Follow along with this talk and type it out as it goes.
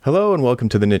Hello and welcome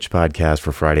to the Niche Podcast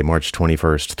for Friday, March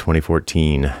 21st,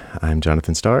 2014. I'm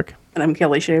Jonathan Stark. And I'm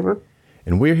Kelli Shaver.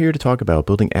 And we're here to talk about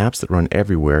building apps that run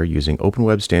everywhere using open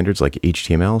web standards like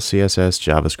HTML, CSS,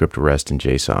 JavaScript, REST, and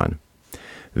JSON.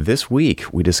 This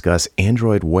week, we discuss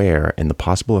Android Wear and the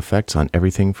possible effects on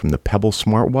everything from the Pebble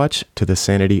Smartwatch to the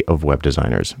sanity of web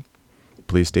designers.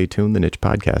 Please stay tuned. The Niche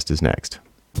Podcast is next.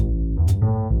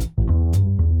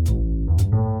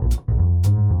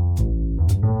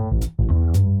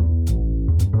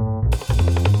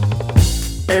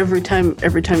 Every time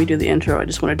you do the intro, I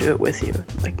just want to do it with you.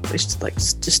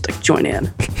 Just join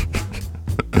in.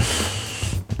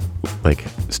 Like,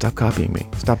 stop copying me.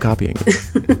 Stop copying me.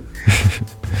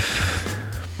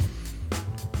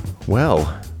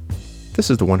 Well,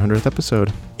 this is the 100th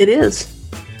episode. It is.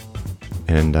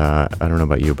 And I don't know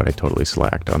about you, but I totally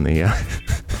slacked on the...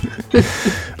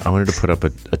 I wanted to put up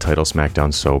a title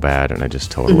Smackdown so bad, and I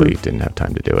just totally didn't have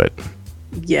time to do it.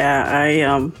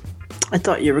 Yeah, I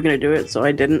thought you were going to do it, so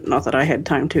I didn't. Not that I had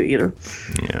time to either.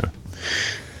 Yeah.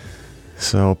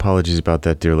 So apologies about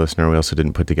that, dear listener. We also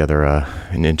didn't put together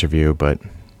an interview, but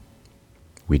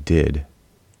we did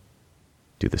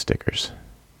do the stickers.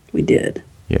 We did.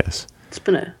 Yes. It's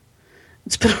been a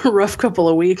rough couple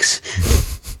of weeks.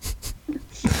 I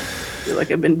feel like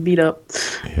I've been beat up.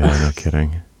 Yeah, no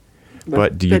kidding.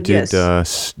 But you did.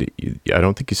 Yes. I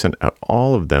don't think you sent out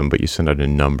all of them, but you sent out a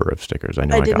number of stickers. I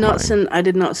know I got mine. I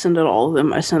did not send out all of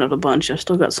them. I sent out a bunch. I've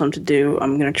still got some to do.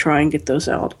 I'm going to try and get those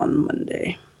out on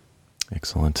Monday.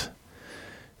 Excellent.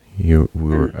 I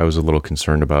was a little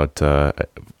concerned about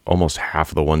almost half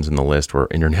of the ones in the list were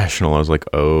international. I was like,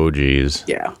 oh, geez.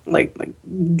 Yeah, like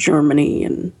Germany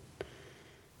and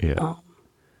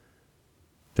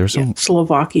there's some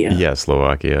Slovakia. Yeah,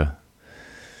 Slovakia.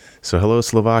 So hello,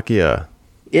 Slovakia.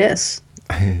 Yes.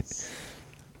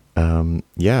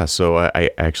 Yeah. So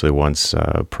I actually once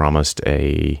promised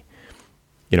I've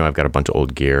got a bunch of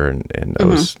old gear, and I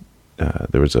was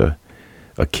there was a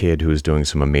kid who was doing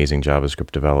some amazing JavaScript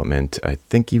development. I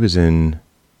think he was in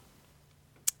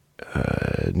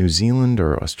New Zealand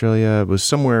or Australia. It was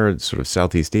somewhere sort of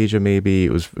Southeast Asia, maybe.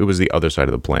 It was the other side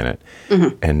of the planet,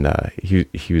 and he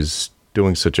was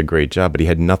doing such a great job, but he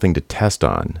had nothing to test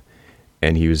on.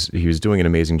 And he was doing an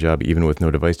amazing job even with no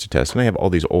device to test. And I have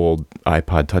all these old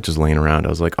iPod Touches laying around. I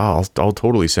was like, oh, I'll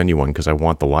totally send you one because I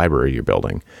want the library you're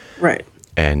building. Right.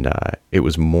 And it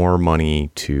was more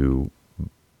money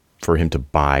for him to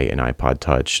buy an iPod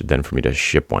Touch than for me to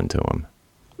ship one to him.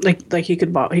 Like he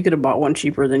could have bought one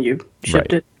cheaper than you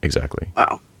shipped it. Exactly.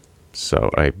 Wow.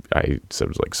 So I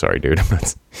was like, sorry, dude.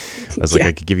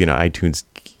 I could give you an iTunes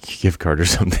gift card or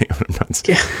something.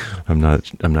 I'm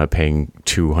not paying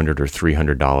 $200 or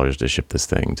 $300 to ship this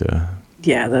thing to.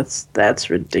 Yeah, that's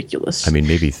ridiculous. I mean,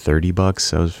 maybe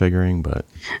 $30 I was figuring, but.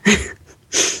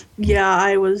 Yeah,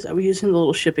 I was using the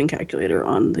little shipping calculator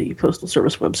on the Postal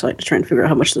Service website to try and figure out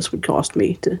how much this would cost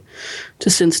me to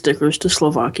send stickers to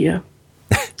Slovakia,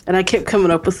 and I kept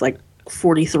coming up with like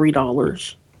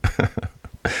 $43.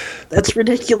 That's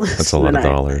ridiculous. That's a lot of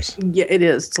dollars. Yeah, it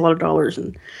is. It's a lot of dollars,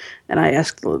 and I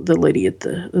asked the lady at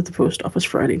the post office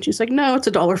Friday, and she's like, "No, it's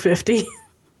 $1.50."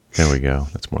 There we go.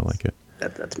 That's more like it.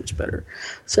 That's much better.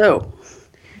 So,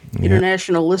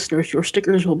 international listeners, your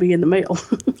stickers will be in the mail.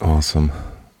 Awesome.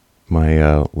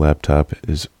 My laptop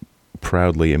is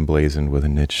proudly emblazoned with a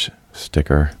niche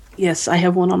sticker. Yes, I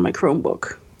have one on my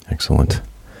Chromebook. Excellent.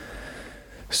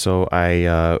 So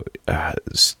I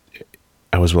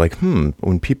was like,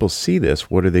 when people see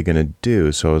this, what are they going to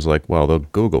do? So I was like, well, they'll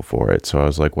Google for it. So I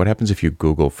was like, what happens if you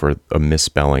Google for a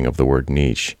misspelling of the word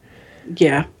niche?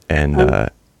 Yeah.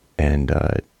 And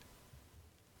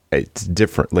it's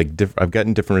different. I've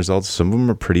gotten different results. Some of them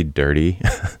are pretty dirty.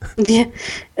 Yeah.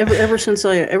 Ever since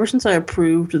I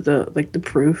approved the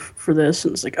proof for this,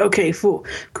 and it's like, okay, cool.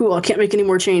 I can't make any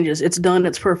more changes. It's done.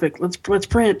 It's perfect. Let's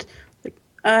print. Like,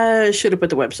 I should have put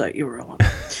the website URL on.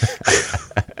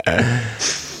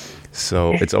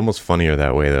 So it's almost funnier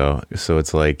that way, though. So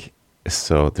it's like,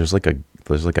 there's like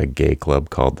a gay club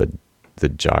called the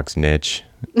Jocks Niche,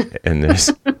 and there's.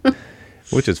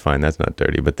 Which is fine. That's not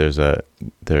dirty. But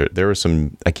there were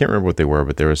some, I can't remember what they were,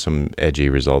 but there were some edgy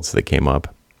results that came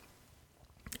up.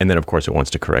 And then, of course, it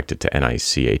wants to correct it to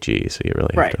NICHE. So you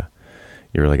really have to,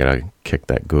 you really got to kick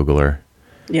that Googler.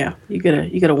 Yeah, you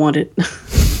gotta want it.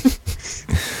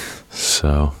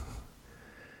 So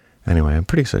anyway, I'm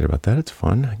pretty excited about that. It's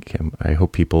fun. I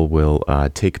hope people will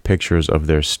take pictures of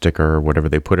their sticker or whatever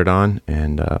they put it on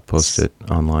and post it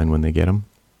online when they get them.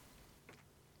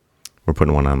 We're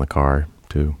putting one on the car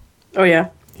too. Oh yeah.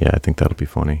 Yeah, I think that'll be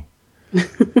funny.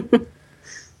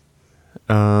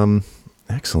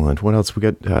 Excellent. What else we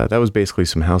got? That was basically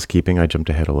some housekeeping. I jumped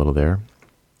ahead a little there.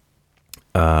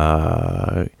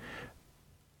 I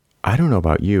don't know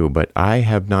about you, but I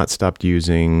have not stopped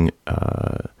using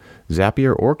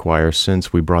Zapier or Quire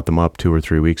since we brought them up 2 or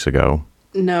 3 weeks ago.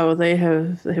 No, they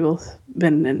both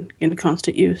been in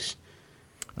constant use.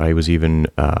 I was even,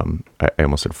 I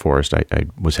almost said forced. I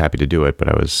was happy to do it, but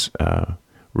I was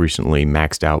recently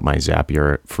maxed out my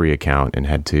Zapier free account and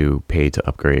had to pay to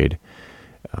upgrade.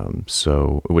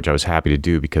 Which I was happy to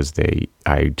do because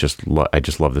I just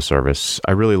love the service.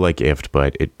 I really like IFT,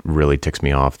 but it really ticks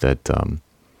me off that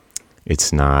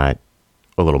it's not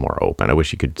a little more open. I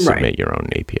wish you could submit your own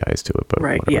APIs to it, but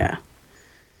whatever.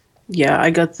 Yeah.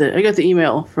 I got the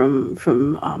email from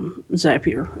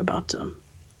Zapier about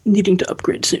needing to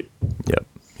upgrade soon.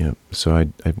 Yep. So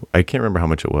I can't remember how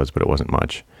much it was, but it wasn't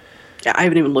much. Yeah, I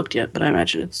haven't even looked yet, but I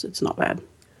imagine it's not bad.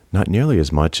 Not nearly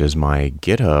as much as my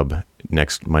GitHub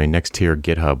my next tier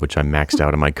GitHub, which I'm maxed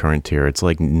out on my current tier. It's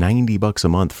like $90 a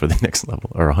month for the next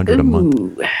level, or $100 a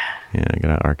month. Yeah, I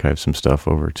gotta archive some stuff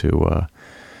over to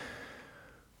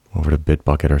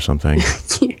Bitbucket or something.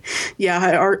 Yeah,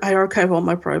 I archive all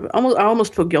my private. I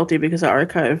almost feel guilty because I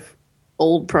archive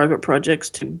old private projects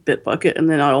to Bitbucket, and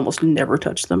then I almost never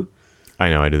touch them. I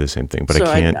know, I do the same thing, but so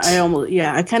I can't.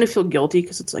 I kind of feel guilty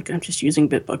because it's like I'm just using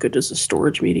Bitbucket as a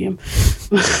storage medium.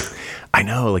 I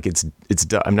know, like it's.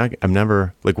 I'm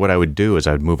never like what I would do is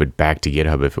I would move it back to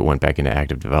GitHub if it went back into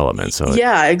active development. So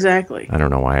yeah, exactly. I don't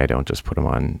know why I don't just put them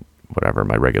on whatever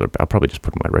my regular. I'll probably just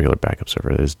put them on my regular backup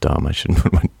server. It is dumb. I shouldn't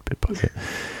put them on Bitbucket.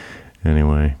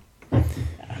 Anyway.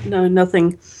 No,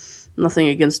 nothing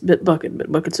against Bitbucket.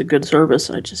 Bitbucket's a good service.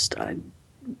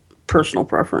 Personal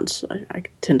preference. I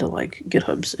tend to like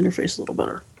GitHub's interface a little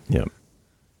better. Yep.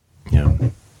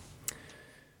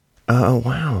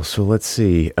 Wow. So let's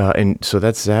see. And so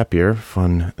that's Zapier.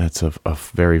 Fun. That's a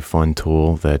very fun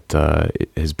tool that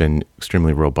has been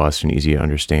extremely robust and easy to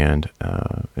understand,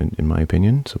 in my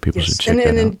opinion. So people should check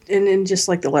that out. And in just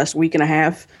like the last week and a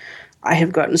half, I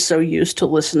have gotten so used to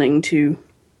listening to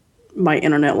my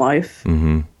internet life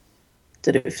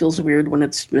that it feels weird when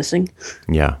it's missing.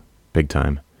 Yeah, big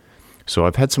time. So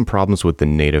I've had some problems with the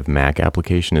native Mac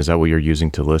application. Is that what you're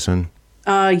using to listen?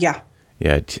 Yeah.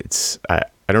 Yeah, it's I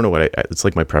don't know what it's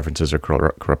like. My preferences are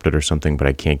corrupted or something, but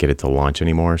I can't get it to launch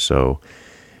anymore. So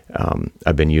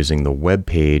I've been using the web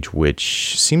page,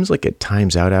 which seems like it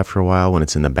times out after a while when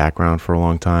it's in the background for a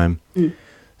long time.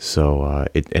 So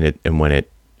and when it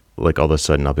like all of a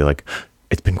sudden I'll be like,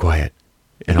 it's been quiet,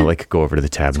 and I'll like go over to the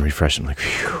tab and refresh. I'm like,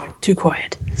 phew. Too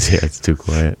quiet. Yeah, it's too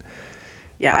quiet.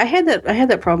 Yeah, I had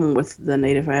that problem with the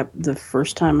native app the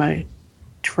first time I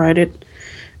tried it,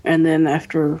 and then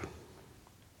after,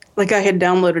 like I had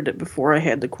downloaded it before I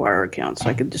had the Quire account, so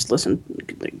I could just listen,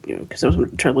 because I was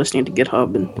going to try listening to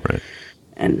GitHub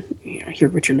and I hear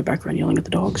Richard in the background yelling at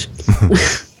the dogs.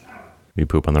 You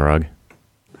poop on the rug?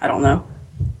 I don't know.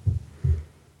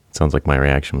 Sounds like my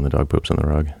reaction when the dog poops on the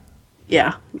rug.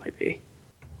 Yeah, it might be.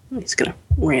 He's gonna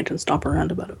rant and stomp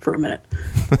around about it for a minute.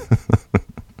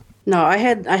 No, I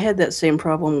had that same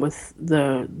problem with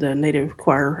the native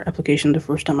Quire application the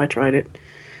first time I tried it.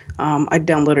 I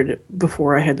downloaded it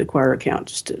before I had the Quire account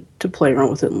just to play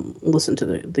around with it and listen to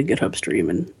the GitHub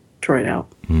stream and try it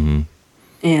out.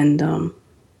 And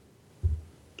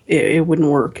it wouldn't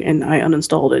work, and I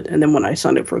uninstalled it. And then when I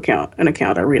signed up for an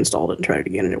account, I reinstalled it and tried it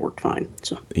again, and it worked fine.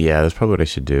 So yeah, that's probably what I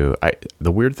should do.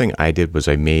 The weird thing I did was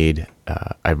I made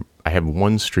I have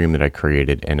one stream that I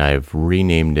created, and I've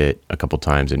renamed it a couple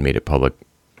times and made it public,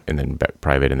 and then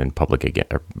private, and then public again,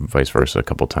 or vice versa a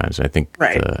couple times. And I think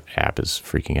the app is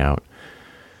freaking out.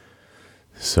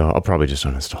 So I'll probably just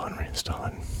uninstall and reinstall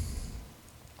it.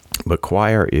 But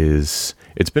Quire it's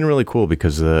been really cool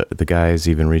because the guys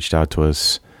even reached out to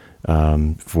us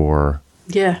for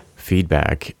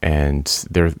feedback, and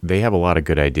they have a lot of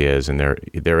good ideas, and they're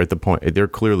at the point, they're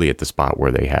clearly at the spot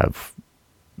where they have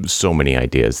so many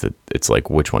ideas that it's like,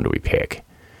 which one do we pick?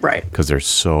 Right. Because there's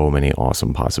so many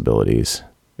awesome possibilities.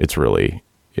 It's really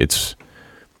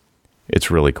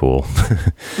cool.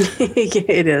 Yeah,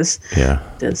 it is. Yeah.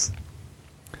 It is.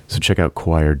 So check out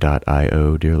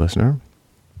Quire.io, dear listener,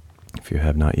 if you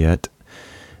have not yet.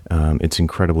 It's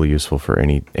incredibly useful for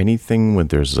anything when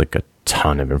there's like a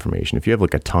ton of information. If you have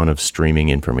like a ton of streaming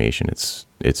information, it's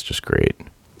just great.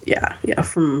 Yeah,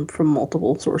 from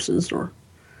multiple sources or.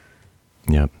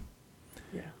 Yep.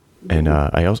 Yeah. And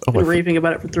I also been raving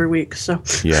about it for 3 weeks. So.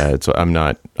 Yeah, I'm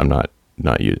not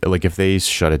like if they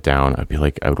shut it down, I'd be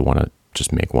like, I would want to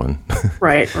just make one.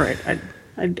 Right.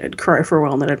 I'd cry for a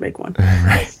while and then I'd make one.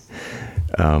 Right.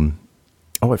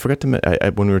 I forgot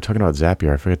to when we were talking about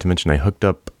Zapier, I forgot to mention I hooked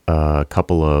up a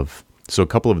couple of So a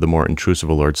couple of the more intrusive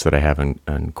alerts that I have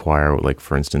in Quire, like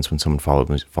for instance, when someone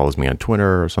follows me on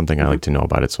Twitter or something, I like to know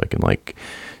about it so I can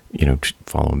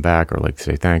follow them back or like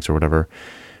say thanks or whatever.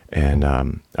 And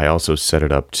I also set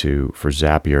it up for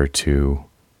Zapier to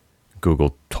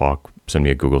Google Talk, send me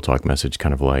a Google Talk message,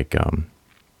 kind of like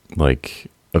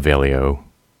Avalio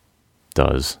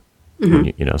does.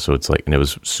 So it's like, and it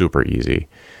was super easy.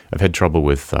 I've had trouble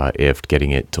with IFT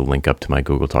getting it to link up to my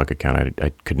Google Talk account. I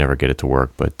could never get it to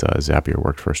work, but Zapier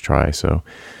worked first try. So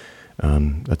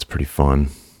that's pretty fun.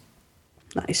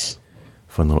 Nice.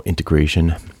 Fun little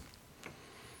integration.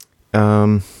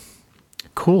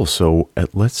 Cool. So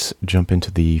let's jump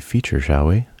into the feature, shall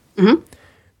we? Mm-hmm.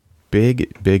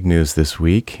 Big news this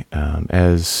week.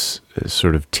 As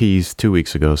sort of teased 2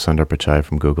 weeks ago, Sundar Pichai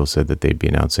from Google said that they'd be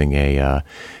announcing an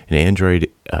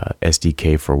Android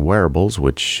SDK for wearables,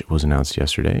 which was announced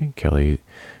yesterday. Kelli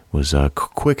was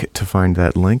quick to find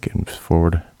that link and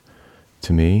forward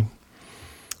to me.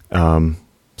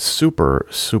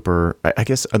 Super. I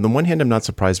guess on the one hand, I'm not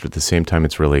surprised, but at the same time,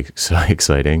 it's really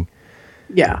exciting.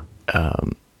 Yeah.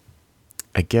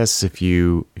 I guess if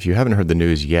you haven't heard the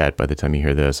news yet, by the time you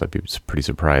hear this, I'd be pretty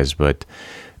surprised. But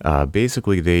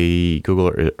basically, Google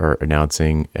are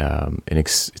announcing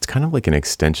it's kind of like an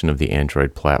extension of the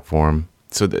Android platform.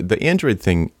 So the Android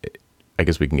thing, I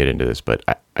guess we can get into this, but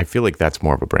I feel like that's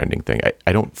more of a branding thing.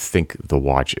 I don't think the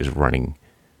watch is running.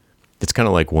 It's kind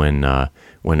of like when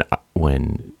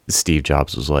Steve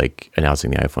Jobs was like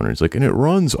announcing the iPhone, and he's like, and it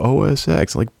runs OS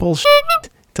X. Like, bullshit. It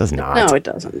does not. No, it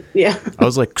doesn't. Yeah. I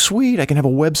was like, sweet, I can have a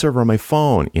web server on my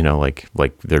phone. Like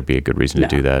there'd be a good reason to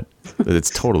do that. But it's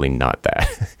totally not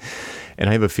that. And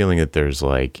I have a feeling that there's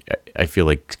I feel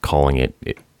like calling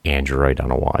it Android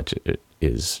on a watch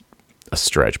is a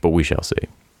stretch, but we shall see.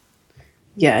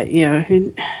 Yeah.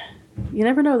 You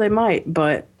never know, they might,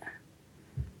 but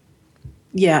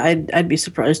yeah, I'd be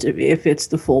surprised if it's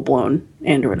the full-blown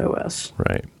Android OS.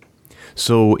 Right.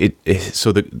 So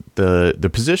the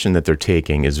position that they're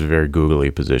taking is a very googly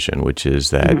position, which is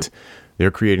that they're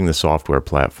creating the software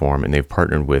platform, and they've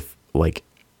partnered with like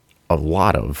a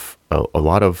lot of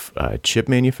chip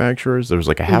manufacturers. There was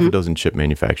like a half a dozen chip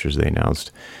manufacturers they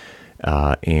announced,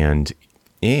 and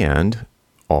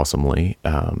awesomely,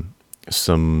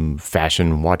 some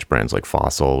fashion watch brands like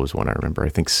Fossil was one I remember. I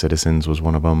think Citizens was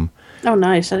one of them. Oh,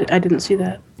 nice! I didn't see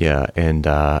that. Yeah, and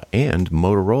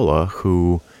Motorola,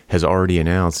 who has already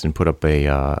announced and put up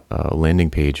a landing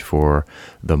page for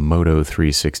the Moto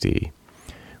 360,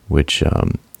 which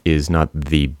is not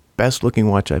the best looking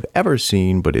watch I've ever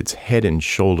seen, but it's head and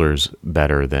shoulders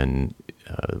better than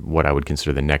what I would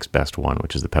consider the next best one,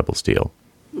 which is the Pebble Steel.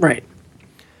 Right.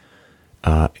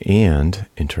 And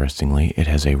interestingly, it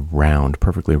has a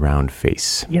perfectly round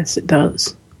face. Yes, it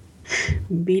does.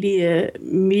 Media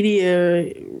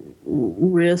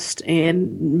wrist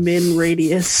and min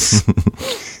radius.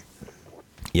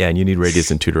 Yeah, and you need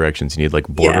radius in two directions. You need like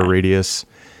border radius,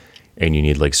 and you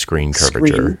need like screen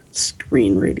curvature.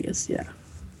 Screen radius, yeah.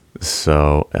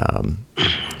 So,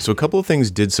 so a couple of things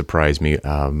did surprise me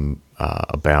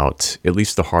about at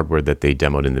least the hardware that they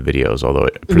demoed in the videos. Although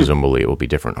presumably it will be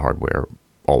different hardware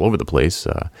all over the place,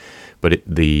 but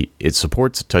it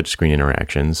supports touchscreen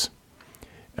interactions,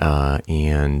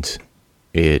 and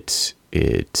it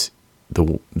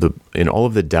in all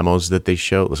of the demos that they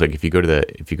show, it's like if you go to the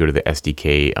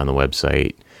SDK on the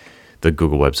website, the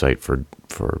Google website for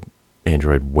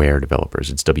Android Wear developers,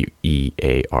 it's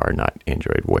WEAR, not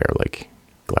Android Wear like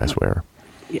glassware.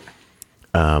 Yeah.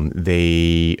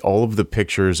 All of the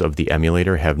pictures of the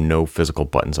emulator have no physical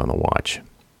buttons on the watch.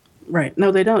 Right.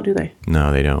 No, they don't, do they?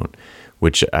 No, they don't.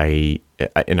 Which I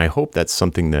hope that's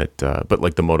something that, but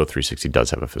like the Moto 360 does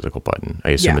have a physical button.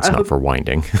 I assume it's not for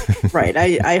winding. Right.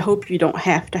 I hope you don't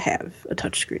have to have a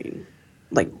touchscreen,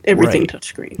 like everything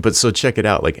touchscreen. But so check it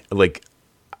out. Like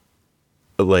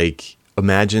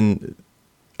imagine,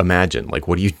 like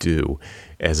what do you do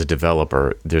as a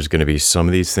developer? There's going to be some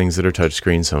of these things that are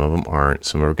touchscreen, some of them aren't.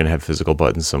 Some are going to have physical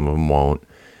buttons, some of them won't.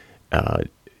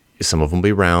 Some of them will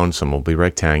be round, some will be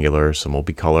rectangular, some will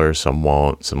be color, some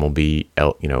won't, some will be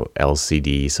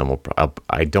LCD, some will.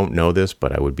 I don't know this,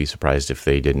 but I would be surprised if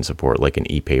they didn't support like an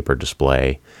e-paper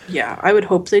display. Yeah, I would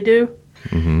hope they do,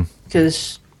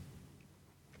 because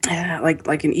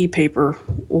like an e-paper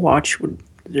watch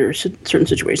there are certain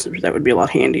situations where that would be a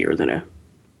lot handier than an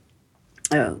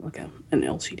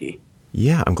LCD.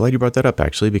 Yeah, I'm glad you brought that up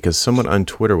actually, because someone on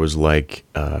Twitter was like.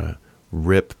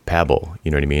 Rip Pebble,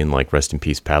 you know what I mean? Like rest in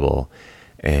peace Pebble.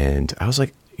 And I was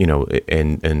like,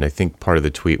 and I think part of the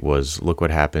tweet was, look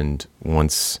what happened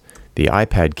once the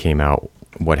iPad came out,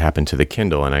 what happened to the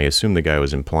Kindle. And I assume the guy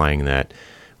was implying that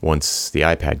once the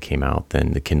iPad came out,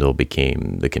 then the Kindle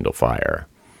became the Kindle Fire.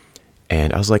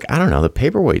 And I was like, I don't know, the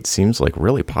Paperweight seems like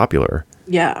really popular.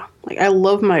 Yeah. Like, I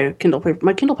love my Kindle Paper.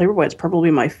 My Kindle Paperwhite is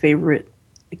probably my favorite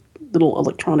little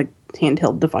electronic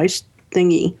handheld device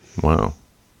thingy. Wow.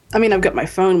 I mean, I've got my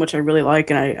phone, which I really like,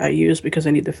 and I use because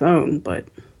I need the phone. But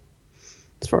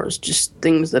as far as just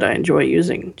things that I enjoy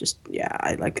using,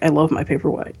 I love my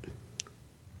Paperwhite.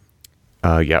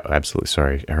 Yeah, absolutely.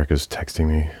 Sorry, Erica's texting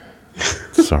me.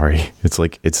 Sorry,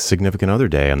 it's significant other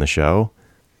day on the show.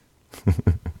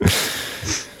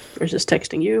 Yours is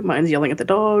texting you. Mine's yelling at the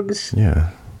dogs.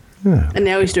 Yeah. And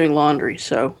now he's doing laundry,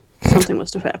 so something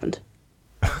must have happened.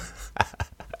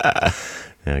 Yeah,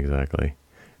 exactly.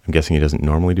 I'm guessing he doesn't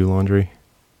normally do laundry?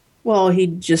 Well, he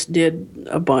just did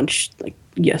a bunch, like,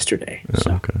 yesterday. Oh,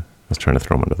 so. okay. I was trying to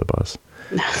throw him under the bus.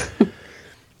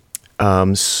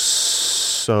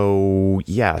 So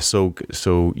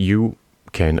you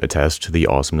can attest to the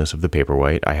awesomeness of the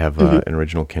Paperwhite. I have an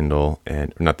original Kindle,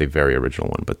 and not the very original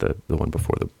one, but the one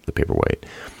before the Paperwhite.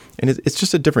 And it's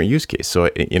just a different use case. So,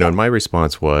 and my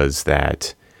response was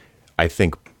that I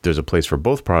think there's a place for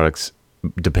both products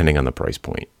depending on the price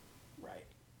point.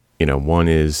 Right. One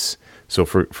is, so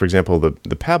for example,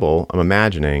 the Pebble, I'm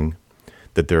imagining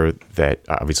that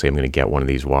obviously I'm going to get one of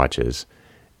these watches.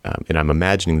 And I'm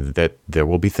imagining that there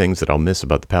will be things that I'll miss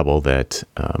about the Pebble that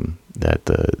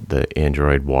the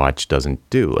Android watch doesn't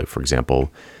do. Like, for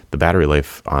example, the battery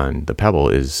life on the Pebble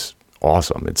is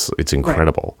awesome. It's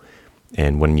incredible. Right.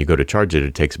 And when you go to charge it,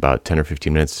 it takes about 10 or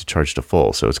 15 minutes to charge to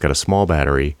full. So it's got a small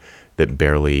battery that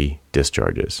barely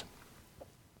discharges.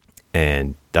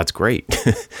 And that's great.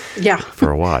 Yeah.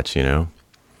 For a watch, Yeah.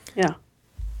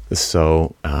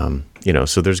 So,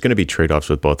 so there's going to be trade-offs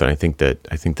with both. And I think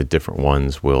the different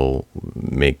ones will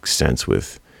make sense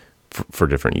for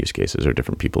different use cases or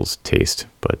different people's taste.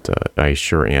 But I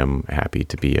sure am happy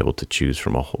to be able to choose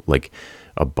from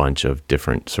a bunch of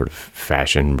different sort of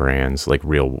fashion brands, like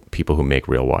real people who make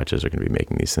real watches are going to be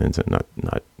making these things, and not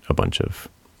a bunch of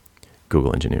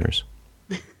Google engineers.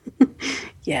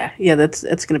 Yeah,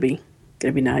 that's going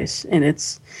to be nice, and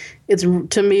it's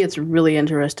to me it's really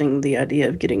interesting, the idea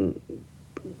of getting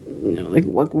like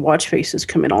watch faces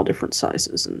come in all different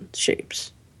sizes and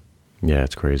shapes. Yeah,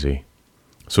 it's crazy.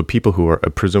 So people who are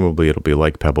presumably it'll be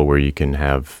like Pebble, where you can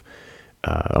have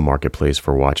a marketplace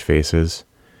for watch faces.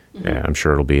 Mm-hmm. I'm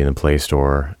sure it'll be in the Play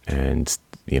Store, and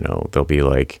they'll be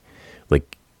like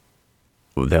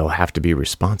they'll have to be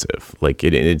responsive. Like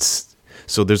it's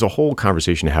so there's a whole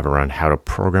conversation to have around how to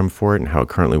program for it and how it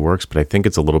currently works, but I think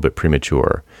it's a little bit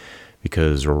premature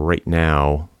because right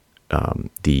now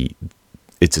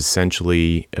it's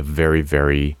essentially a very,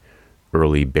 very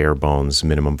early bare bones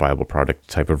minimum viable product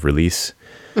type of release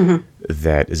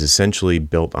that is essentially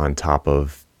built on top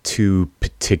of two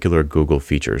particular Google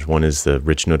features. One is the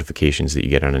rich notifications that you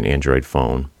get on an Android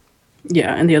phone.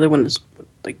 Yeah, and the other one is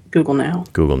like Google Now.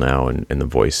 Google Now and the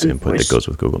voice input that goes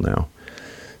with Google Now.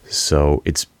 So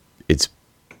it's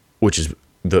which is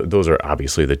those are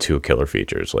obviously the two killer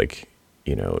features. Like,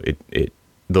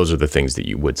 those are the things that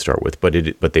you would start with.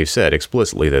 But they've said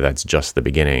explicitly that that's just the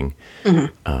beginning.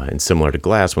 And similar to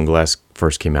Glass, when Glass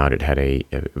first came out, it had a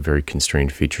very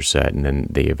constrained feature set, and then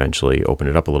they eventually opened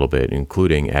it up a little bit,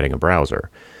 including adding a browser,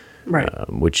 right?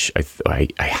 Which I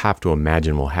have to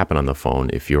imagine will happen on the phone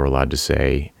if you're allowed to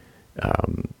say,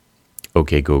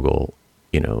 "Okay, Google,"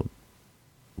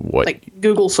 what? Like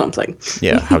Google something.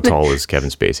 Yeah, how tall is Kevin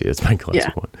Spacey? That's my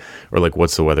classic one. Or like,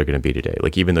 what's the weather going to be today?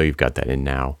 Like, even though you've got that in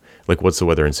now, like, what's the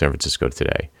weather in San Francisco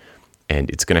today? And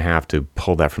it's going to have to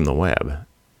pull that from the web.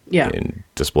 Yeah. And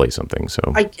display something. So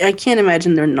I can't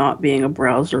imagine there not being a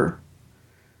browser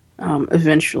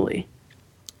eventually.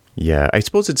 Yeah, I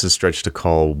suppose it's a stretch to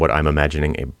call what I'm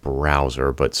imagining a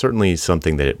browser, but certainly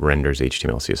something that it renders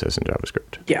HTML, CSS, and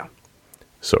JavaScript. Yeah.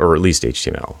 So, or at least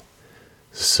HTML.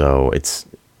 So it's,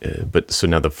 so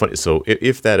now so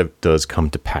if that does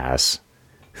come to pass,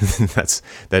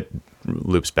 that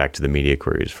loops back to the media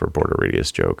queries for border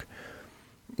radius joke.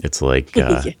 It's like,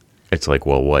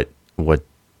 well, what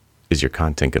is your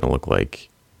content going to look like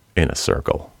in a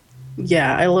circle?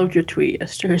 Yeah, I loved your tweet,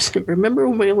 Esther. Remember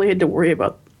when we only had to worry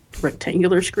about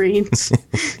rectangular screens?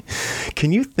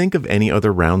 Can you think of any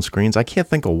other round screens? I can't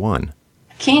think of one.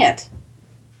 I can't.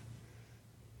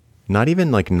 Not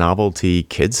even like novelty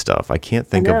kid stuff. I can't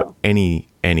think of any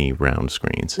round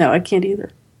screens. No, I can't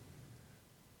either.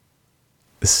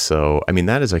 So, I mean,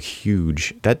 that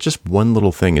just one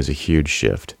little thing is a huge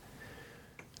shift.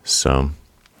 So,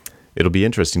 it'll be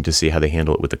interesting to see how they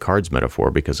handle it with the cards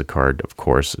metaphor, because a card, of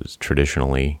course, is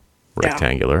traditionally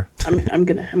rectangular. I'm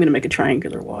gonna make a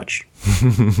triangular watch.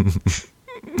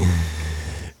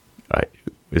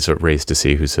 it's a race to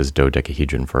see who says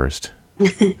dodecahedron first.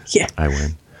 Yeah. I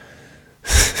win.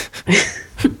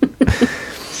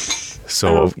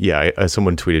 So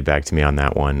someone tweeted back to me on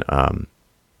that one.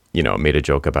 Made a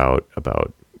joke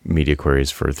about media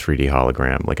queries for 3D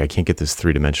hologram. Like, I can't get this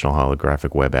 3-dimensional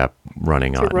holographic web app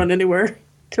running to run anywhere.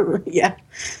 Yeah.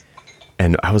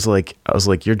 And I was like,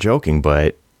 you're joking,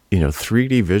 but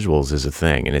 3D visuals is a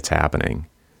thing and it's happening.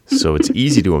 So it's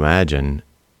easy to imagine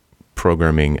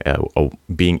programming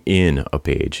being in a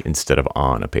page instead of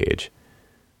on a page.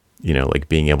 Like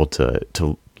being able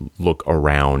to look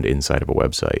around inside of a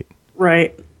website.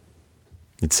 Right.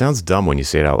 It sounds dumb when you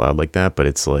say it out loud like that, but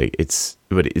it's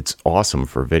awesome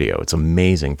for video. It's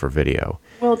amazing for video.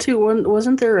 Well, too,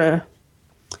 wasn't there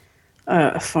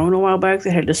a phone a while back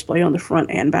that had a display on the front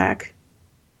and back,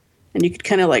 and you could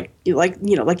kind of like you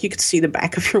could see the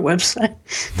back of your website.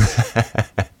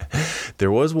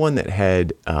 There was one that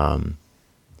had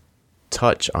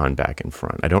touch on back and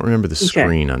front. I don't remember the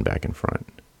screen on back and front.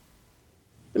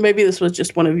 Maybe this was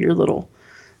just one of your little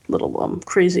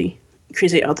crazy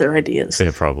out there ideas.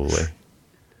 Yeah, probably.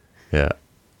 Yeah,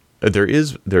 there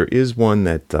is one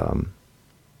that. Oh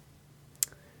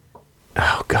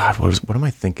God, what am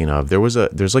I thinking of?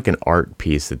 There's like an art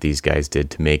piece that these guys did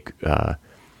to make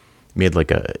made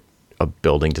like a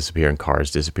building disappear and cars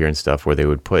disappear and stuff, where they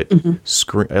would put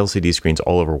LCD screens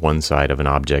all over one side of an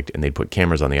object, and they'd put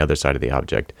cameras on the other side of the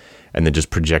object, and then just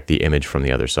project the image from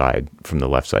the other side, from the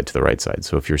left side to the right side.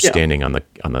 So if you're standing on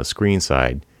the screen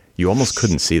side, you almost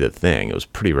couldn't see the thing. It was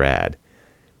pretty rad.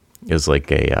 It was like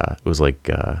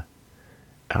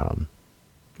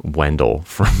Wendell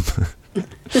from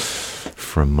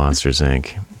Monsters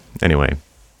Inc. Anyway,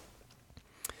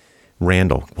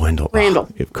 Wendell. Oh,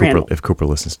 if Cooper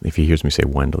listens, if he hears me say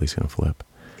Wendell, he's gonna flip.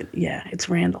 Yeah, it's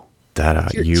Randall.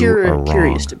 That you are wrong.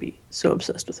 Curious to be so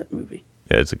obsessed with that movie.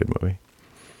 Yeah, it's a good movie.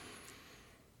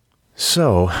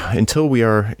 So until we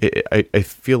are, I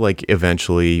feel like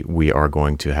eventually we are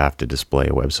going to have to display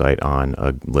a website on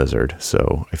a lizard.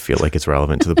 So I feel like it's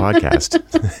relevant to the podcast.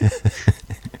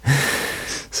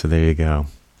 So there you go.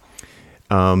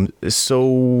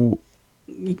 So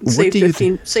you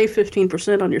can save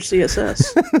 15% on your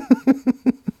CSS.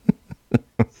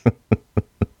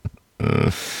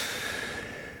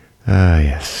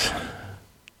 Yes.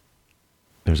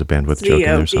 There's a bandwidth joke in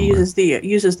there somewhere.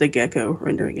 Uses the Gecko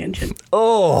rendering engine.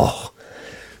 Oh,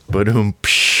 ba-doom,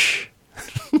 psh.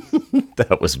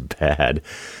 That was bad.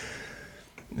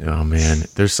 Oh man,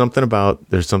 there's something about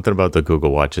the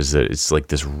Google Watches that it's like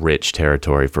this rich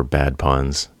territory for bad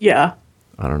puns. Yeah.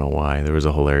 I don't know why. There was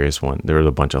a hilarious one. There was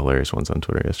a bunch of hilarious ones on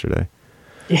Twitter yesterday.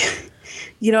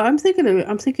 Yeah. I'm thinking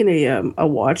a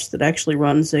watch that actually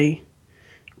runs an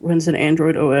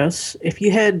Android OS. If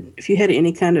you had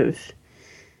any kind of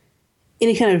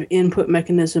input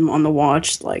mechanism on the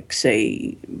watch, like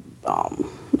say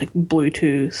like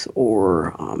Bluetooth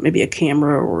or maybe a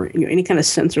camera or any kind of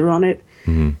sensor on it,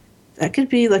 that could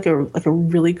be like a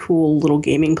really cool little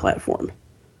gaming platform.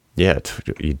 Yeah,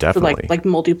 you definitely for like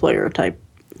multiplayer type.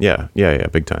 Yeah,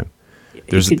 big time.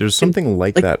 There's something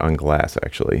like that on glass,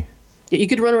 actually. Yeah, you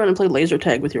could run around and play laser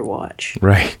tag with your watch.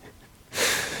 Right.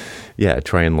 Yeah,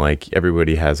 try and like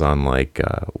everybody has on like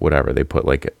whatever they put,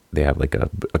 like they have like a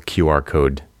QR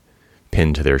code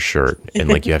pinned to their shirt, and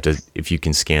like you have to, if you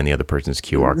can scan the other person's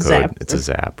QR code, Zap. it's a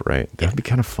zap, right? That'd be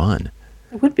kind of fun.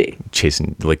 It would be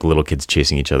chasing like little kids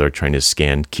chasing each other, trying to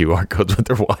scan QR codes with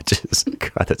their watches.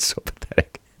 God, that's so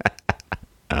pathetic.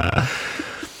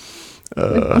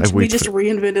 We just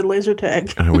reinvented laser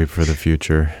tag. I wait for the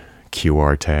future.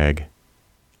 QR tag.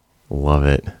 Love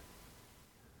it.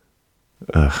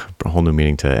 A whole new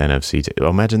meaning to NFC.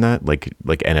 Imagine that, like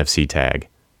NFC tag.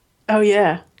 Oh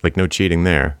yeah. Like no cheating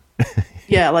there.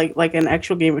 Yeah, like an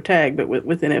actual game of tag, but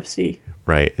with NFC.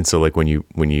 Right, and so like when you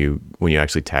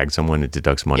actually tag someone, it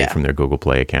deducts money from their Google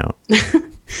Play account.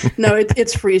 No,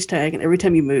 it's freeze tag, and every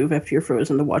time you move after you're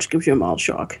frozen, the watch gives you a mild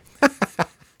shock.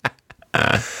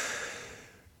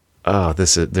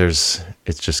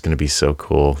 It's just going to be so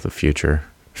cool, the future.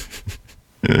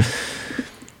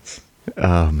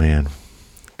 Oh man,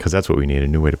 because that's what we need, a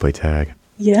new way to play tag.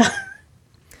 Yeah.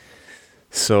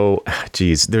 So,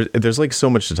 geez, there's like so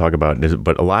much to talk about,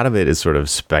 but a lot of it is sort of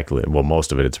speculative. Well,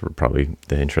 most of it, it's probably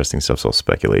the interesting stuff's all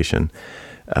speculation.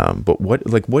 But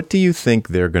what do you think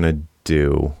they're going to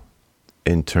do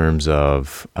in terms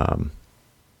of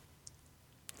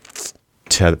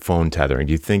phone tethering?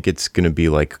 Do you think it's going to be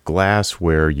like glass,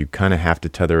 where you kind of have to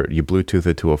you Bluetooth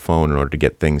it to a phone in order to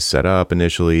get things set up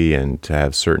initially and to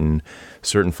have certain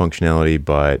functionality,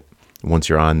 but once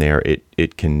you're on there,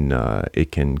 it can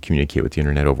communicate with the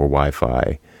internet over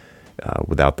Wi-Fi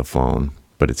without the phone,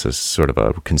 but it's a sort of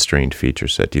a constrained feature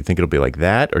set. Do you think it'll be like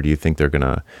that, or do you think you're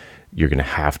gonna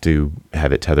have to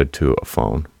have it tethered to a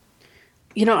phone?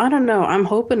 I don't know. I'm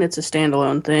hoping it's a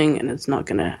standalone thing and it's not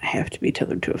going to have to be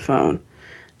tethered to a phone.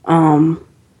 I'm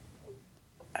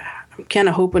kind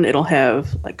of hoping it'll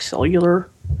have like cellular,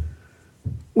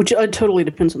 which totally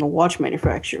depends on the watch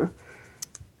manufacturer.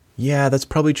 Yeah, that's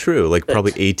probably true. Like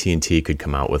probably AT&T could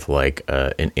come out with like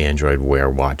an Android Wear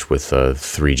watch with a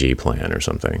 3G plan or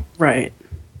something. Right.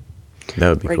 That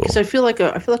would be cool. Because I feel like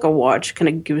a watch kind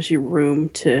of gives you room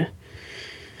to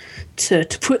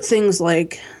put things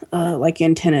like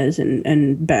antennas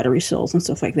and battery cells and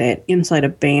stuff like that inside a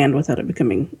band without it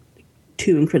becoming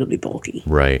too incredibly bulky.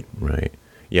 Right.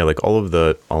 Yeah, like all of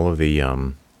the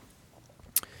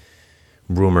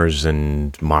rumors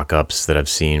and mock-ups that I've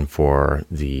seen for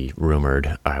the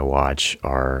rumored iWatch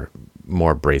are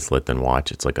more bracelet than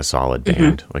watch. It's like a solid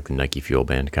band, like the Nike Fuel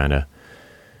Band kind of.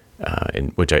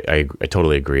 And which I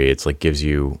totally agree. It's like gives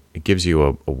you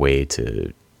a way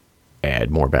to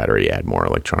add more battery, add more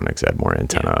electronics, add more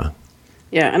antenna.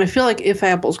 Yeah, and I feel like if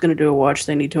Apple's going to do a watch,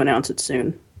 they need to announce it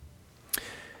soon.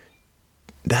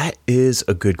 That is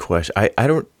a good question. I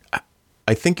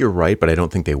think you're right, but I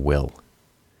don't think they will.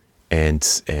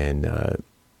 And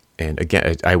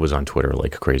again, I was on Twitter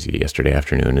like crazy yesterday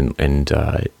afternoon, and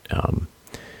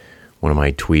one of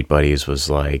my tweet buddies was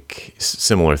like,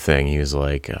 similar thing. He was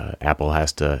like, Apple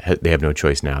they have no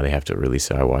choice now. They have to release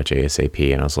the iWatch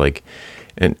ASAP.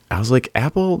 And I was like,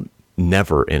 Apple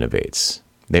never innovates.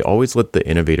 They always let the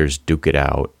innovators duke it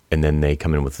out, and then they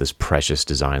come in with this precious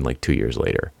design like 2 years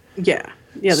later. Yeah,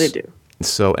 they do.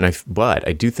 So, but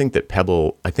I do think that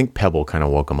Pebble kind of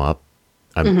woke them up.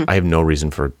 I have no reason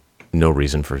for, no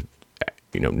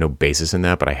basis in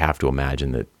that, but I have to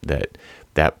imagine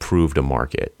that proved a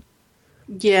market.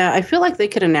 Yeah, I feel like they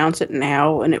could announce it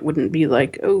now and it wouldn't be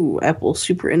like, oh, Apple's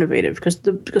super innovative, because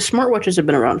smartwatches have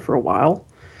been around for a while.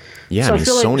 Yeah,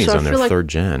 so Sony's on their third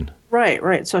gen.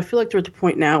 Right. So I feel like they're at the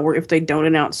point now where if they don't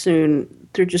announce soon,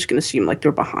 they're just going to seem like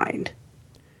they're behind.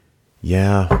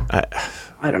 Yeah.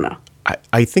 I don't know.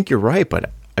 I think you're right,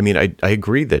 but I mean, I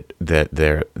agree that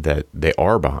they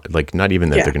are behind. Like, not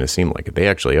even that they're going to seem like it. They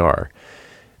actually are.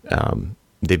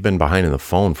 They've been behind in the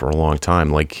phone for a long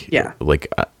time. I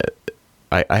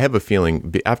have a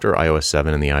feeling after iOS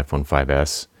 7 and the iPhone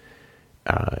 5S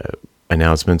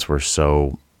announcements were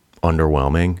so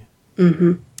underwhelming.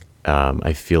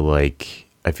 I feel like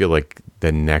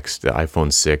the next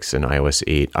iPhone 6 and iOS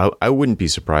 8, I wouldn't be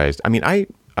surprised. I mean, I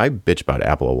bitch about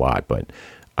Apple a lot, but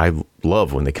I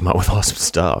love when they come out with awesome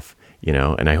stuff,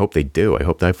 and I hope they do. I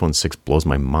hope the iPhone 6 blows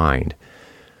my mind.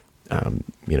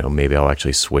 Maybe I'll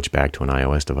actually switch back to an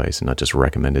iOS device and not just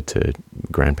recommend it to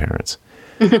grandparents.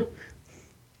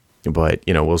 But,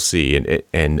 we'll see.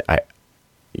 And I,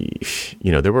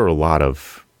 there were a lot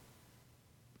of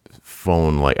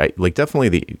phone, definitely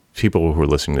the people who are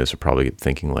listening to this are probably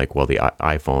thinking like, well, the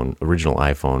original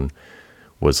iPhone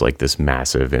was like this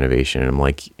massive innovation. And I'm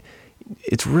like,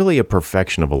 it's really a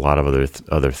perfection of a lot of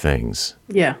other things.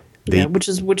 Yeah. Which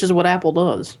is what Apple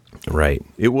does. Right.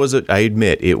 I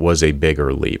admit it was a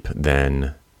bigger leap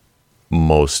than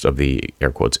most of the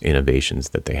air quotes innovations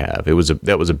that they have.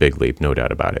 That was a big leap, no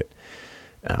doubt about it.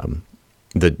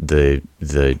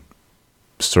 The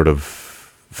sort of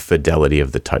fidelity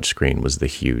of the touchscreen was the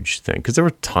huge thing, because there were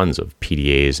tons of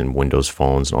PDAs and Windows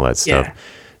phones and all that stuff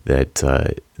that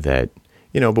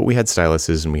but we had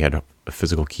styluses and we had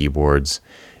physical keyboards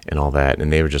and all that,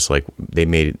 and they were just like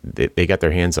they got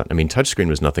their hands on. I mean, touchscreen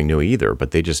was nothing new either,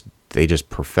 but they just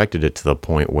perfected it to the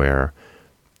point where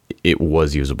it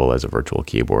was usable as a virtual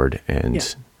keyboard,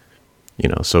 and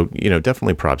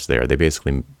definitely props there. They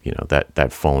basically,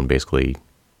 that phone basically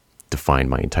defined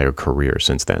my entire career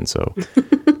since then. So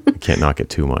I can't knock it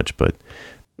too much, but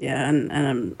yeah,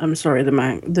 and I'm sorry,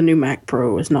 the new Mac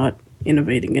Pro is not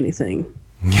innovating anything.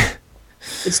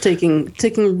 It's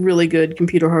taking really good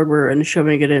computer hardware and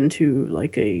shoving it into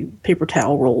like a paper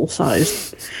towel roll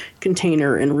sized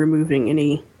container and removing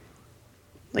any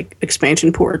like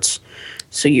expansion ports.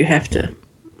 So you have to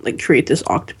like create this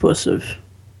octopus of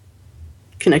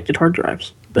connected hard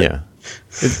drives. But yeah,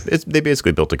 they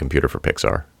basically built a computer for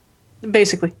Pixar.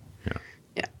 Basically.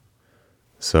 Yeah.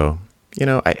 So,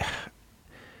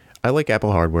 I like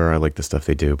Apple hardware. I like the stuff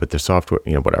they do, but their software,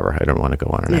 whatever. I don't want to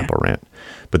go on an Apple rant,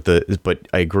 but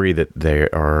I agree that they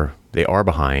are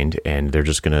behind, and they're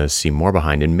just going to seem more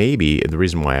behind. And maybe the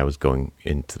reason why I was going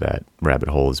into that rabbit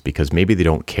hole is because maybe they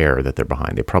don't care that they're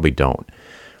behind. They probably don't.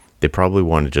 They probably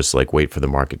want to just like wait for the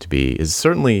market to be. It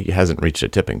certainly hasn't reached a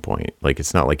tipping point. Like,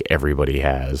 it's not like everybody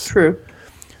has. True.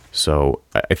 So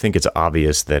I think it's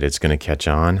obvious that it's going to catch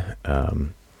on,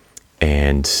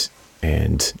 and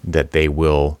that they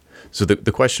will. So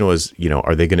the question was,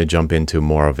 are they going to jump into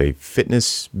more of a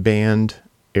fitness band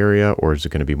area, or is it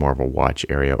going to be more of a watch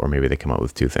area, or maybe they come out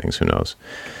with two things? Who knows?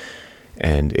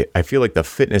 And I feel like the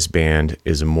fitness band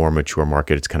is a more mature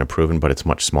market. It's kind of proven, but it's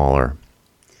much smaller.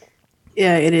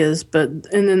 Yeah, it is. And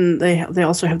then they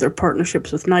also have their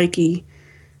partnerships with Nike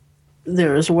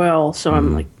there as well. So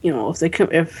I'm like,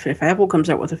 if Apple comes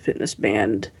out with a fitness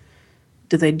band,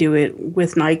 do they do it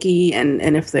with Nike? And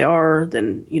if they are,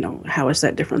 then how is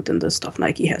that different than the stuff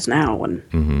Nike has now? And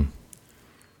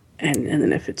and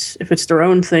then if it's their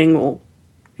own thing, well,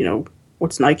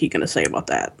 what's Nike going to say about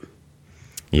that?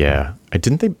 Yeah, I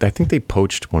think they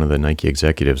poached one of the Nike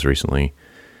executives recently.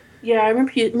 Yeah, I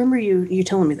remember you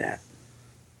telling me that.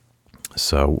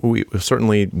 So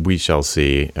we shall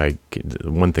see.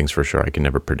 One thing's for sure, I can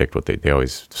never predict what they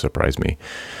always surprise me.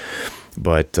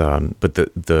 But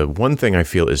the one thing I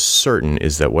feel is certain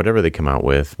is that whatever they come out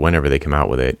with, whenever they come out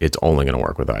with it, it's only going to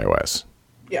work with iOS.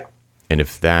 Yeah. And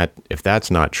if that's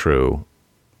not true,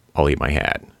 I'll eat my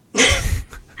hat.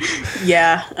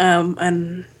 Yeah.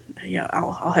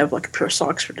 I'll have like a pair of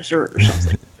socks for dessert or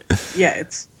something. Yeah,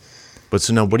 it's. But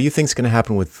so now, what do you think is going to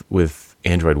happen with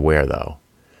Android Wear though?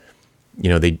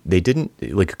 They didn't,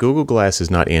 like, Google Glass is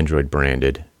not Android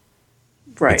branded.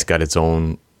 Right. It's got its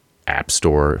own app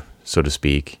store, so to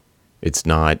speak. It's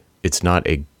not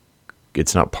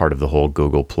part of the whole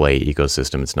Google Play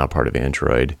ecosystem. It's not part of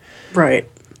Android. Right.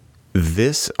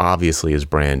 This obviously is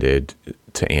branded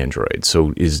to Android.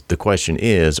 So the question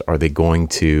is, are they going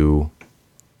to,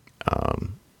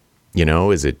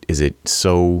 is it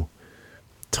so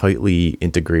tightly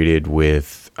integrated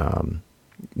with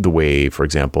the way, for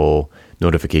example,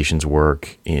 notifications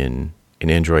work in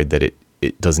Android that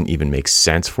it doesn't even make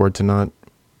sense for it to not,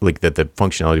 like, that the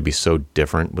functionality be so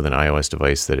different with an iOS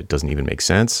device that it doesn't even make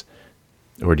sense?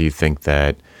 Or do you think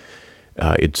that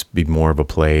it's be more of a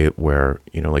play where,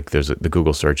 like there's the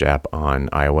Google search app on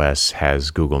iOS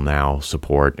has Google Now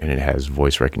support and it has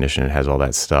voice recognition, it has all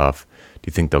that stuff. Do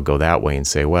you think they'll go that way and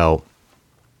say, well,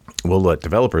 we'll let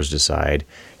developers decide,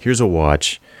 here's a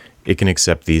watch, it can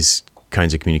accept these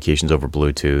kinds of communications over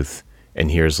Bluetooth, and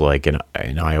here's like an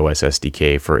iOS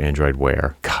SDK for Android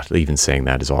Wear. God, even saying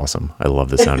that is awesome. I love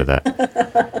the sound of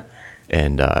that.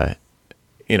 And,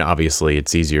 obviously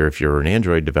it's easier if you're an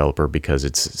Android developer because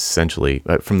it's essentially,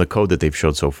 from the code that they've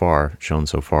shown so far,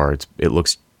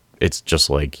 it's just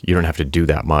like you don't have to do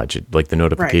that much. Like the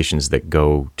notifications that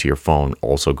go to your phone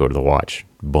also go to the watch.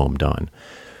 Boom, done.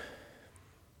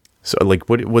 So, like,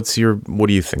 what do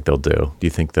you think they'll do? Do you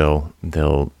think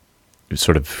they'll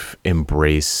sort of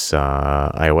embrace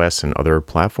iOS and other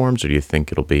platforms, or do you think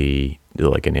it'll be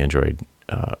like an Android,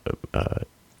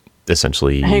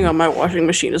 essentially? Hang on, my washing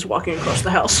machine is walking across the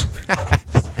house.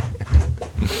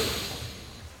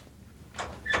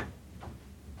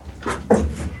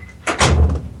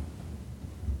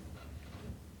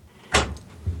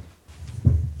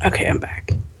 Okay, I'm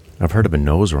back. I've heard of a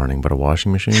nose running, but a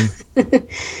washing machine?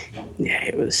 Yeah,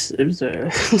 it was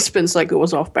a spin cycle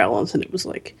was off balance, and it was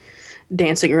like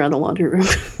dancing around the laundry room.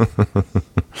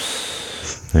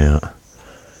 Yeah.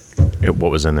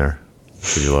 What was in there?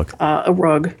 Did you look? A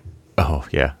rug. Oh,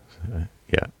 yeah.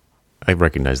 Yeah. I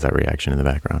recognize that reaction in the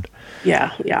background.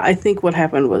 Yeah. I think what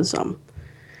happened was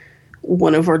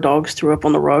one of our dogs threw up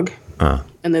on the rug,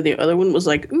 and then the other one was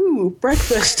like, ooh,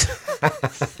 breakfast.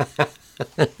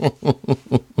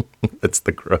 That's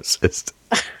the grossest.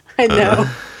 I know.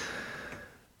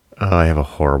 I have a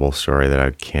horrible story that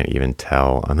I can't even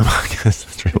tell on the podcast.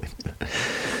 It's really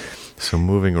so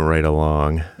moving right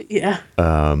along. Yeah.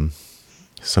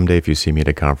 Someday, if you see me at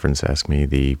a conference, ask me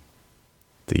the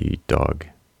dog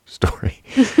story.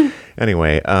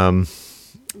 Anyway, I'm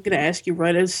gonna ask you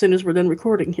right as soon as we're done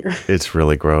recording here. It's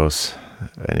really gross.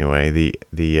 Anyway,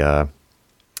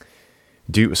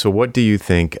 so what do you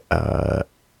think?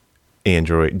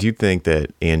 Do you think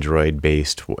that Android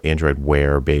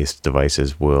Wear based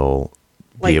devices will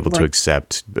be able to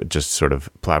accept just sort of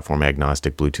platform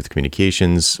agnostic Bluetooth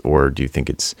communications, or do you think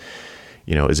it's,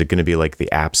 is it going to be like the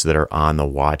apps that are on the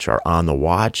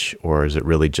watch, or is it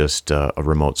really just a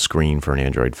remote screen for an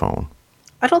Android phone?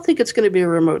 I don't think it's going to be a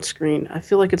remote screen. I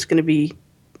feel like it's going to be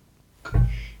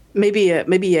maybe a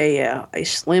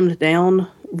slimmed down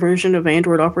version of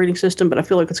Android operating system, but I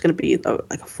feel like it's going to be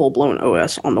like a full-blown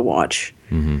OS on the watch.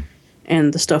 Mm-hmm.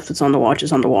 And the stuff that's on the watch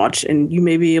is on the watch, and you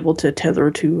may be able to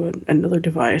tether to another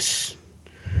device,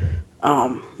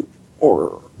 or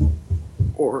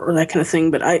that kind of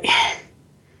thing. But I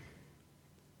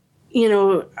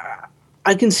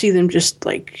can see them just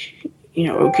like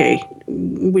okay,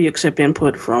 we accept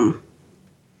input from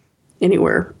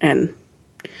anywhere, and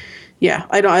yeah,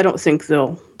 I don't think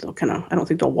they'll I don't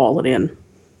think they'll wall it in.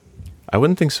 I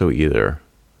wouldn't think so either.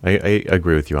 I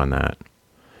agree with you on that.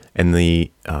 And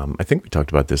I think we talked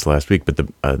about this last week, but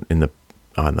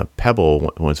on the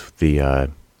Pebble was the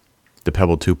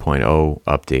Pebble 2.0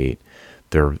 update.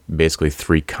 There are basically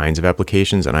 3 kinds of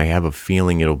applications, and I have a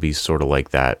feeling it'll be sort of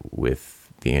like that with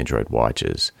the Android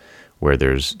watches, where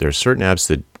there's certain apps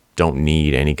that don't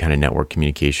need any kind of network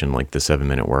communication, like the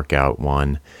 7-minute workout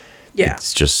one. Yeah.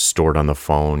 It's just stored on the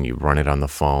phone. You run it on the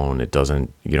phone.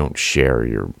 You don't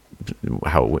share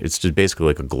it's just basically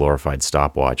like a glorified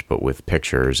stopwatch, but with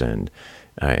pictures and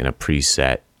in a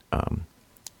preset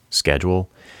schedule.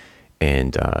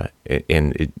 And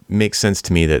it makes sense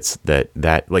to me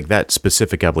that like that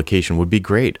specific application would be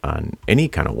great on any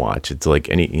kind of watch. It's like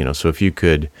so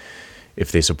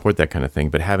if they support that kind of thing,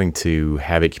 but having to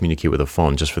have it communicate with a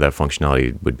phone just for that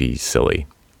functionality would be silly.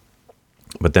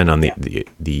 But then on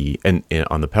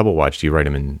on the Pebble Watch, do you write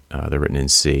them in? They're written in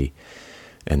C,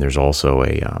 and there's also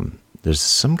there's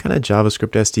some kind of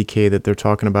JavaScript SDK that they're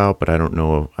talking about, but I don't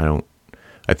know.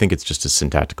 I think it's just a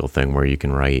syntactical thing where you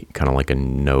can write kind of like a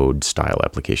Node style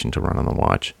application to run on the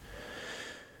watch,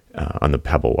 on the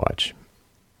Pebble Watch.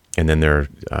 And then there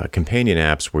are companion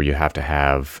apps where you have to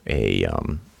have a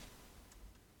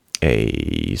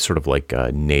sort of like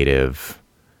a native,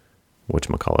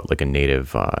 whatchamacallit, like a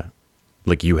native,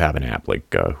 like you have an app,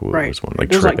 like who right. was one, like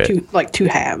there's TripIt. like two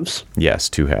halves. Yes,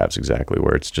 2 halves, exactly,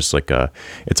 where it's just like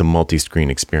it's a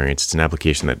multi-screen experience. It's an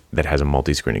application that has a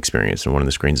multi-screen experience, and one of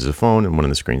the screens is a phone, and one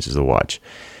of the screens is a watch.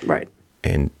 Right.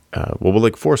 And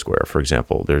like Foursquare, for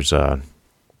example, there's you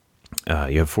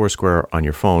have Foursquare on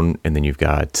your phone, and then you've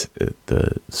got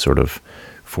the sort of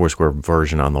Foursquare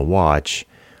version on the watch,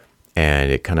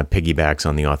 and it kind of piggybacks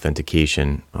on the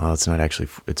authentication. It's not actually,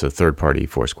 it's a third-party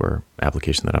Foursquare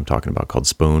application that I'm talking about called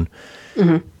Spoon.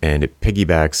 Mm-hmm. And it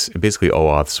basically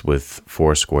OAuths with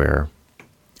Foursquare.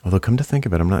 Although come to think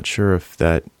of it, I'm not sure if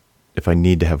I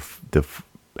need to have the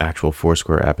actual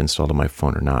Foursquare app installed on my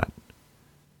phone or not.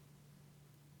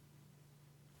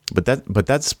 But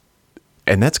that's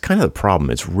kind of the problem.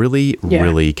 It's really,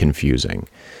 really confusing.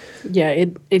 Yeah,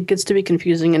 it gets to be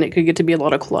confusing, and it could get to be a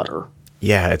lot of clutter.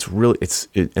 Yeah,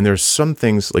 and there's some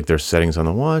things, like there's settings on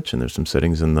the watch, and there's some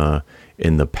settings in the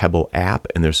Pebble app,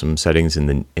 and there's some settings in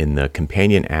the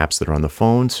companion apps that are on the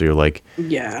phone. So you're like,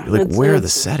 where are the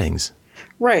settings?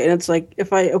 Right, and it's like if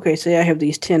say I have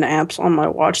these 10 apps on my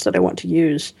watch that I want to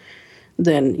use,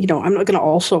 then I'm not going to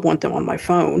also want them on my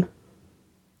phone.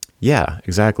 Yeah,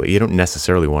 exactly. You don't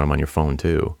necessarily want them on your phone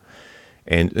too,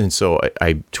 and so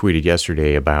I tweeted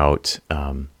yesterday about.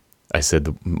 I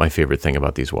said my favorite thing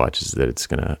about these watches is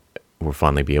that we'll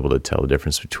finally be able to tell the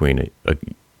difference between a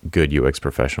good UX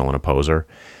professional and a poser,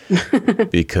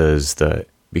 because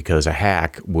a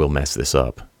hack will mess this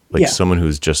up. Like someone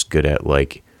who's just good at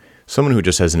someone who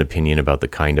just has an opinion about the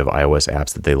kind of iOS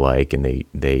apps that they like, and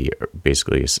they are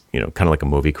basically kind of like a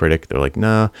movie critic. They're like,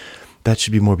 nah, that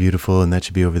should be more beautiful, and that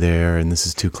should be over there, and this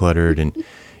is too cluttered, and.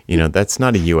 That's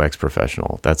not a UX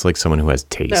professional. That's like someone who has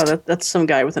taste. No, that's some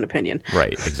guy with an opinion.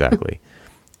 Right, exactly.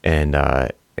 and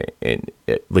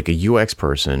like a UX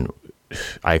person,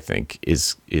 I think,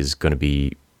 is going to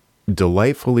be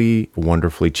delightfully,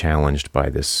 wonderfully challenged by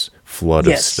this flood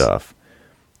of stuff.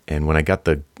 And when I got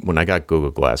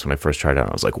Google Glass, when I first tried it out,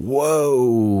 I was like,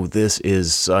 whoa, this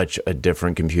is such a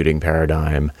different computing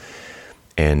paradigm.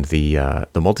 And the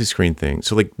multi-screen thing.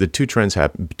 So like the two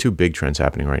big trends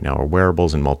happening right now are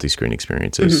wearables and multi-screen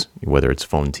experiences, whether it's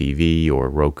phone TV or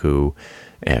Roku,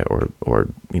 or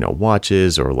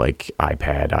watches, or like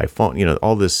iPad, iPhone,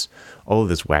 all of this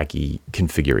wacky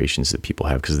configurations that people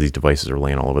have because these devices are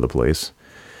laying all over the place.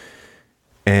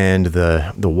 And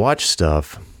the watch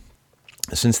stuff,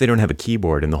 since they don't have a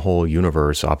keyboard and the whole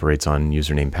universe operates on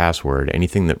username, password,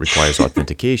 anything that requires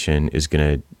authentication is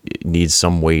going to need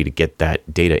some way to get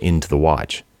that data into the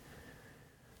watch.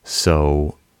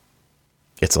 So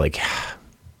it's like, how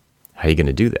are you going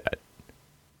to do that?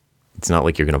 It's not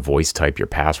like you're going to voice type your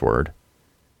password,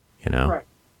 Right.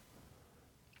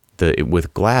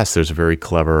 With Glass, there's a very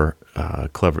clever,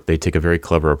 they take a very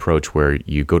clever approach where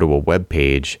you go to a web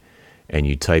page and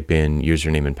you type in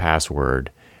username and password.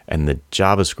 And the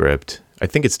JavaScript, I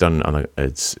think it's done on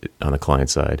the client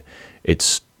side.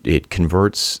 It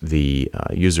converts the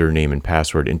username and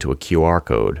password into a QR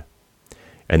code,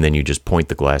 and then you just point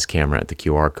the Glass camera at the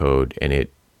QR code, and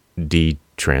it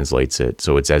detranslates it.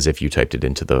 So it's as if you typed it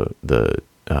into the.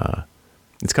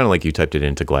 It's kind of like you typed it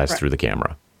into Glass through the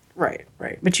camera. Right.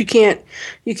 But you can't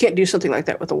do something like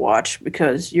that with a watch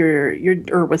because you're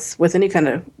or with any kind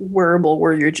of wearable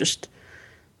where you're just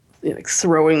like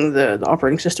throwing the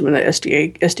operating system and the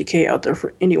SDK out there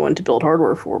for anyone to build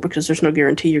hardware for because there's no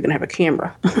guarantee you're going to have a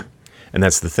camera. And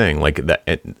that's the thing. Like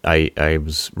that, I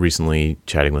was recently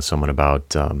chatting with someone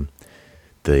about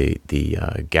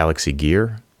the Galaxy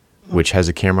Gear, which has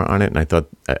a camera on it, and I thought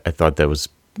that was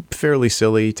fairly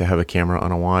silly to have a camera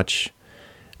on a watch,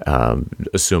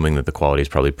 assuming that the quality is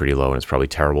probably pretty low and it's probably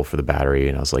terrible for the battery.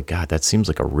 And I was like, God, that seems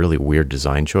like a really weird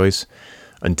design choice.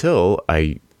 Until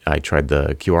I tried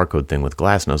the QR code thing with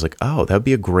glass, and I was like, oh, that would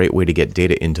be a great way to get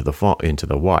data into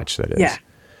the watch. That is. Yeah.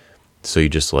 So you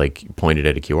just like point it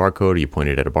at a QR code, or you point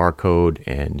it at a barcode,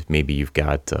 and maybe you've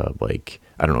got like,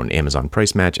 I don't know, an Amazon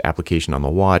price match application on the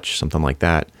watch, something like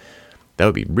that. That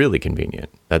would be really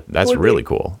convenient. That's really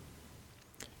cool.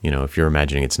 You know, if you're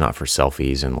imagining it's not for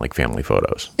selfies and like family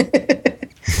photos.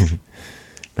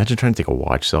 Imagine trying to take a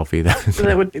watch selfie.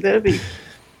 That would be.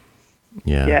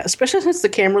 Yeah. Yeah, especially since the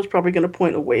camera's probably going to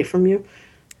point away from you.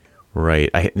 Right.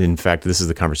 In fact, this is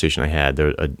the conversation I had.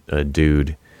 There, a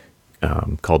dude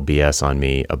called BS on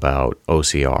me about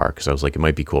OCR because I was like, it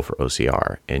might be cool for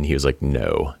OCR, and he was like,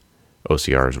 no,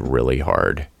 OCR is really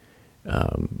hard.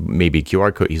 Maybe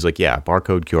QR code. He's like, yeah,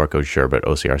 barcode, QR code, sure, but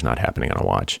OCR is not happening on a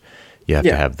watch. You have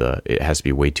to have it has to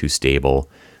be way too stable.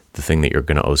 The thing that you're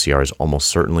going to OCR is almost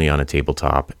certainly on a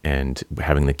tabletop, and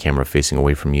having the camera facing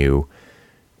away from you,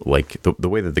 like the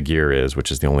way that the Gear is,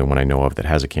 which is the only one I know of that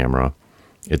has a camera.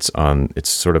 It's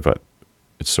sort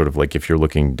of like if you're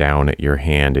looking down at your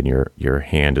hand and your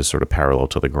hand is sort of parallel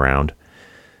to the ground.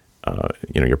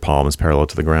 Your palm is parallel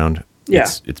to the ground. Yeah.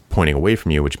 It's pointing away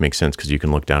from you, which makes sense because you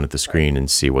can look down at the screen and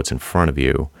see what's in front of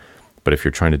you. But if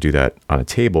you're trying to do that on a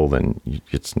table, then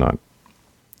it's not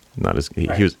as.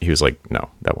 He was like, no,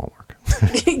 that won't work.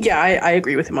 Yeah, I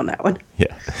agree with him on that one.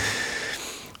 Yeah.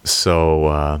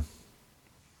 So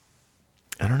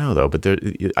I don't know though, but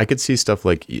I could see stuff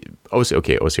like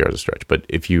OCR is a stretch, but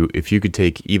if you could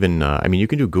take even you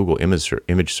can do Google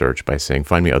image search by saying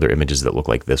find me other images that look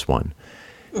like this one,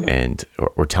 and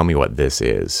or tell me what this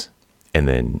is, and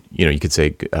then you could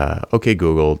say okay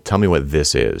Google, tell me what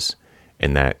this is,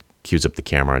 and that cues up the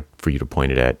camera for you to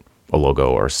point it at a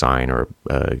logo or a sign or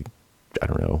I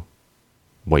don't know,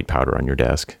 white powder on your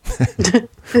desk.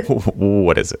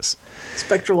 What is this?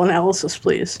 Spectral analysis,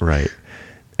 please. Right.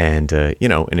 And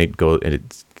and it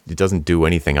doesn't do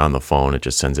anything on the phone. It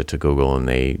just sends it to Google, and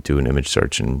they do an image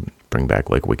search and bring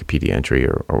back like a Wikipedia entry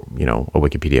or a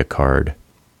Wikipedia card.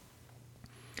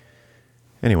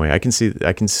 Anyway,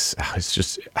 it's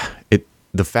just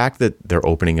the fact that they're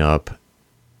opening up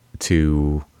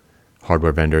to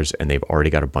hardware vendors and they've already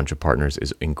got a bunch of partners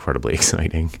is incredibly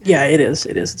exciting. Yeah, it is.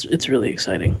 It's really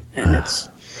exciting, and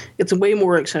it's way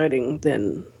more exciting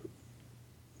than.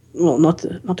 Well, not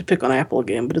to pick on Apple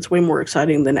again, but it's way more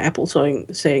exciting than Apple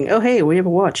saying, "Oh, hey, we have a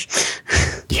watch."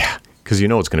 Yeah, because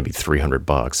it's going to be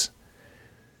 $300.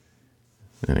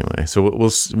 Anyway, so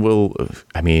we'll.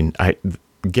 I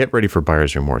get ready for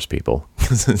buyer's remorse, people,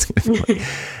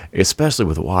 especially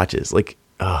with watches. Like,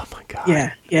 oh my god.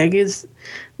 Yeah, because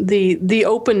the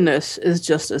openness is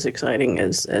just as exciting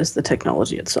as the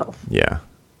technology itself. Yeah,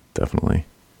 definitely.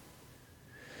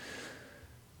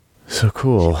 So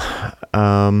cool.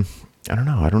 I don't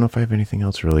know. I don't know if I have anything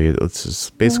else really. It's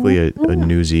just basically a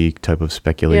newsy type of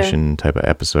speculation type of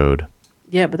episode.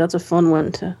 Yeah, but that's a fun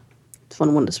one to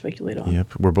speculate on.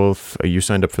 Yep. We're both. You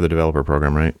signed up for the developer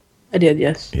program, right? I did.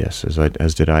 Yes. Yes,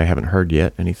 as did I. I haven't heard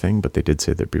yet anything, but they did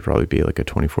say there'd probably be like a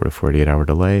 24 to 48 hour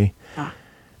delay.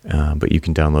 But you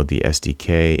can download the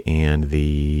SDK and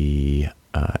the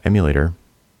emulator,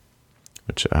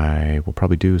 which I will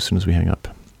probably do as soon as we hang up.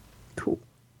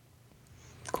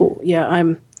 Cool. Yeah,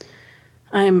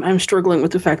 I'm struggling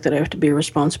with the fact that I have to be a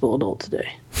responsible adult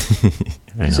today.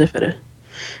 Because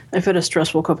I've had a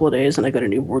stressful couple of days, and I got a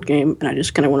new board game, and I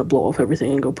just kind of want to blow off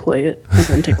everything and go play it, and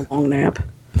then take a long nap.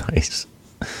 Nice.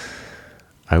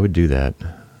 I would do that.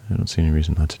 I don't see any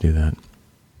reason not to do that,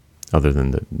 other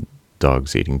than the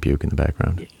dogs eating puke in the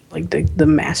background. Like the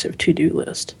massive to-do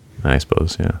list. I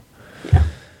suppose, yeah. Yeah.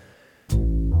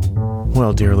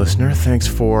 Well, dear listener, thanks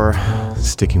for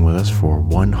sticking with us for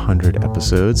 100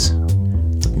 episodes.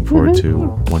 Looking forward to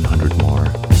 100 more.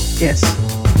 Yes.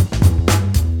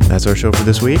 That's our show for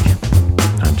this week.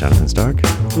 I'm Jonathan Stark.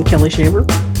 I'm Kelli Shaver.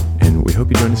 And we hope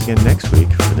you join us again next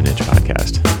week for the Niche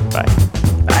Podcast. Bye.